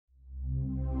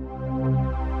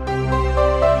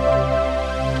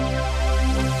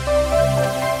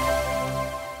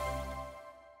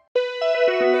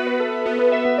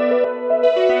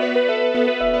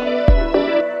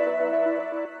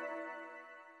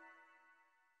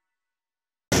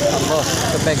bos,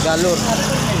 Dibegal.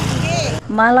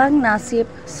 Malang NASIB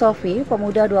SHOFI'I,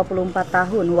 pemuda 24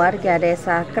 tahun, warga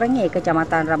desa KRENGI,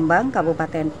 Kecamatan Rembang,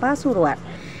 Kabupaten Pasuruan.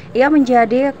 Ia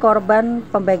menjadi korban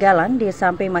pembegalan di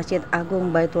samping Masjid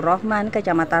Agung BAITURRAHMAN,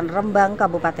 Kecamatan Rembang,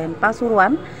 Kabupaten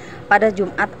Pasuruan pada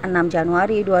Jumat 6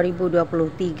 Januari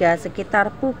 2023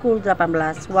 sekitar pukul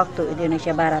 18 waktu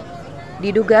Indonesia Barat.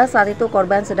 Diduga saat itu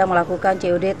korban sedang melakukan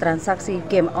COD transaksi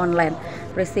game online.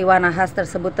 Peristiwa nahas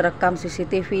tersebut terekam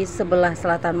CCTV sebelah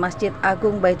selatan Masjid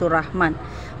Agung BAITURRAHMAN.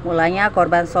 Mulanya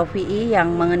korban SHOFI'I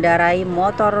yang mengendarai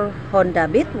motor Honda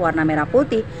Beat warna merah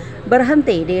putih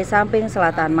berhenti di samping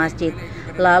selatan masjid.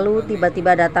 Lalu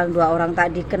tiba-tiba datang dua orang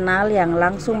tak dikenal yang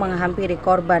langsung menghampiri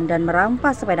korban dan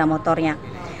merampas sepeda motornya.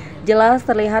 Jelas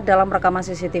terlihat dalam rekaman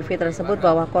CCTV tersebut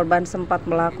bahwa korban sempat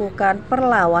melakukan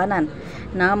perlawanan.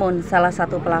 Namun salah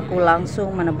satu pelaku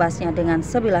langsung menebasnya dengan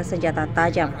sebilah senjata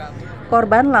tajam.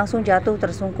 Korban langsung jatuh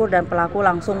tersungkur dan pelaku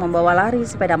langsung membawa lari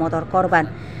sepeda motor korban.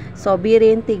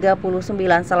 Sobirin 39,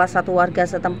 salah satu warga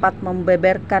setempat,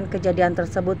 membeberkan kejadian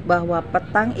tersebut bahwa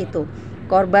petang itu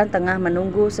korban tengah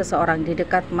menunggu seseorang di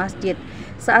dekat masjid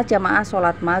saat jamaah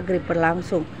sholat maghrib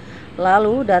berlangsung.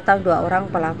 Lalu datang dua orang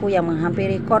pelaku yang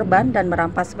menghampiri korban dan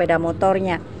merampas sepeda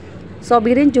motornya.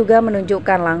 Sobirin juga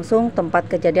menunjukkan langsung tempat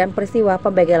kejadian peristiwa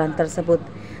pembegalan tersebut.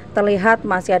 Terlihat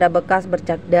masih ada bekas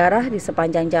bercak darah di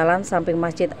sepanjang jalan samping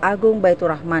Masjid Agung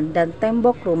BAITURRAHMAN dan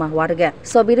tembok rumah warga.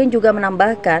 Sobirin juga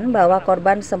menambahkan bahwa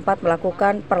korban sempat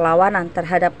melakukan perlawanan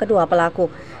terhadap kedua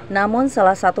pelaku. Namun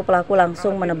salah satu pelaku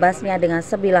langsung menebasnya dengan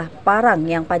sebilah parang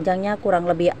yang panjangnya kurang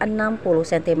lebih 60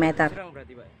 cm.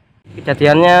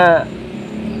 Kejadiannya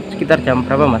sekitar jam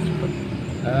berapa, Mas?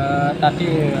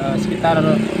 Tadi sekitar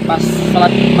pas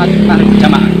sholat maghrib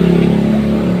jamaah.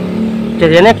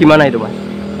 Kejadiannya gimana itu, Mas?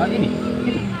 Ini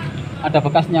ada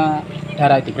bekasnya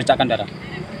darah, itu bercakan darah.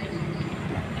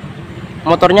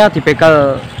 Motornya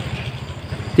dibegal,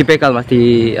 Mas,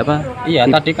 di apa? Iya,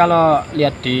 tadi kalau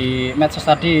lihat di medsos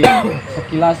tadi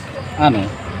sekilas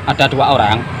ada dua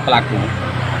orang pelaku.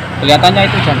 Kelihatannya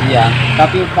itu janjian,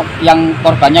 tapi yang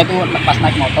korbannya itu pas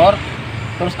naik motor,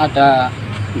 terus ada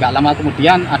nggak lama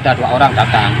kemudian ada dua orang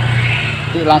datang.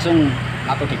 Itu langsung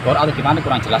atau digor atau gimana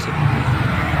kurang jelas itu.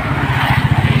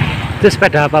 Itu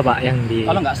sepeda apa, Pak, yang di?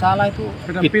 Kalau nggak salah itu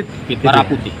beat warna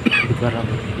putih.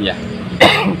 Iya.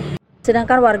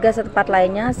 Sedangkan warga setempat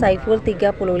lainnya, Saiful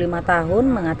 35 tahun,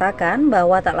 mengatakan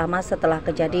bahwa tak lama setelah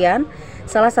kejadian,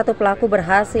 salah satu pelaku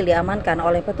berhasil diamankan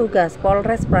oleh petugas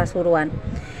Polres Pasuruan.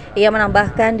 Ia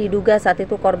menambahkan diduga saat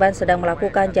itu korban sedang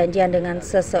melakukan janjian dengan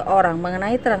seseorang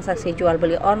mengenai transaksi jual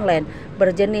beli online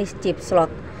berjenis chip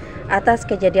slot. Atas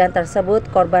kejadian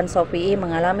tersebut, korban SHOFI'I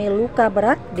mengalami luka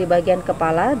berat di bagian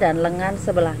kepala dan lengan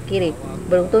sebelah kiri.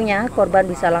 Beruntungnya, korban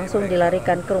bisa langsung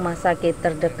dilarikan ke rumah sakit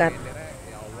terdekat.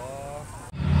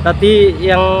 Tadi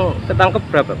yang ketangkep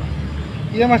berapa, Pak?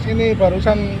 Iya, Mas, ini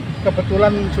barusan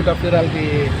kebetulan sudah viral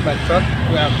di medsos,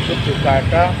 juga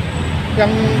ada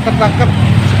yang tertangkap.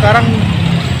 Sekarang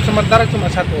sementara cuma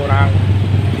satu orang,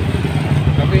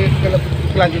 tapi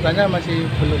kelanjutannya masih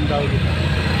belum tahu kita.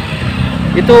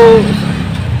 Itu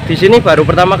di sini baru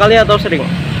pertama kali atau sering?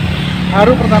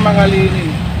 Baru pertama kali ini.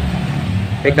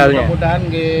 Begalnya. Mudah-mudahan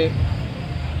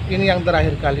ini yang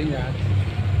terakhir kalinya.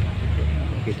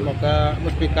 Gitu. Semoga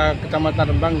Muspika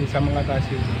Kecamatan Rembang bisa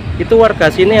mengatasi. Itu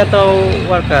warga sini atau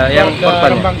warga yang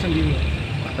korbannya? Rembang sendiri.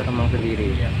 Warga Rembang sendiri.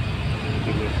 Ya.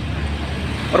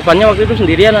 Korbannya waktu itu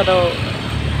sendirian atau?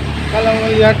 Kalau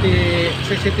melihat di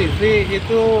CCTV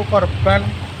itu korban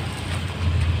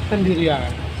sendirian,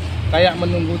 kayak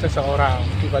menunggu seseorang.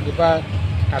 Tiba-tiba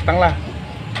datanglah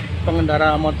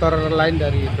pengendara motor lain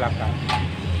dari belakang,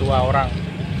 dua orang.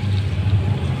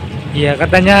 Iya,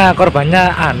 katanya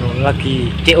korbannya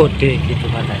lagi COD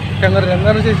gitu katanya.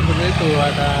 Dengar-dengar sih seperti itu,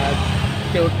 ada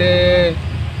COD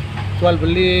jual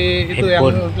beli itu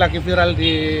yang lagi viral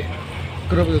di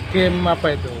grup game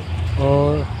apa itu.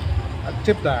 Oh,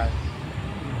 Chip lah.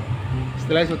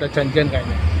 Istilahnya sudah janjian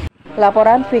kayaknya.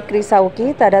 Laporan Fikri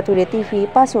Sauki, Tada Today TV,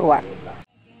 Pasuruan.